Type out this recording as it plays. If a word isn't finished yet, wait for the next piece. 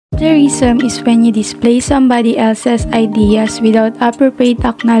Plagiarism is when you display somebody else's ideas without appropriate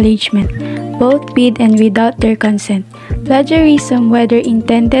acknowledgement, both with and without their consent. Plagiarism, whether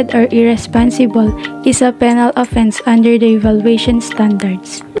intended or irresponsible, is a penal offense under the evaluation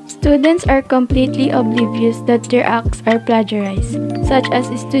standards. Students are completely oblivious that their acts are plagiarized, such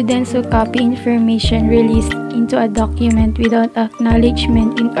as students who copy information released into a document without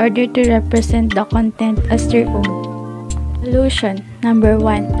acknowledgement in order to represent the content as their own. Solution. Number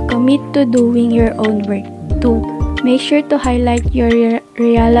 1. Commit to doing your own work. 2. Make sure to highlight your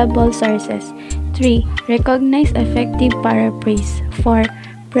reliable sources. 3. Recognize effective paraphrase. 4.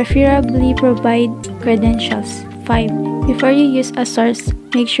 Preferably provide credentials. 5. Before you use a source,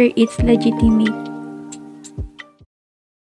 make sure it's legitimate.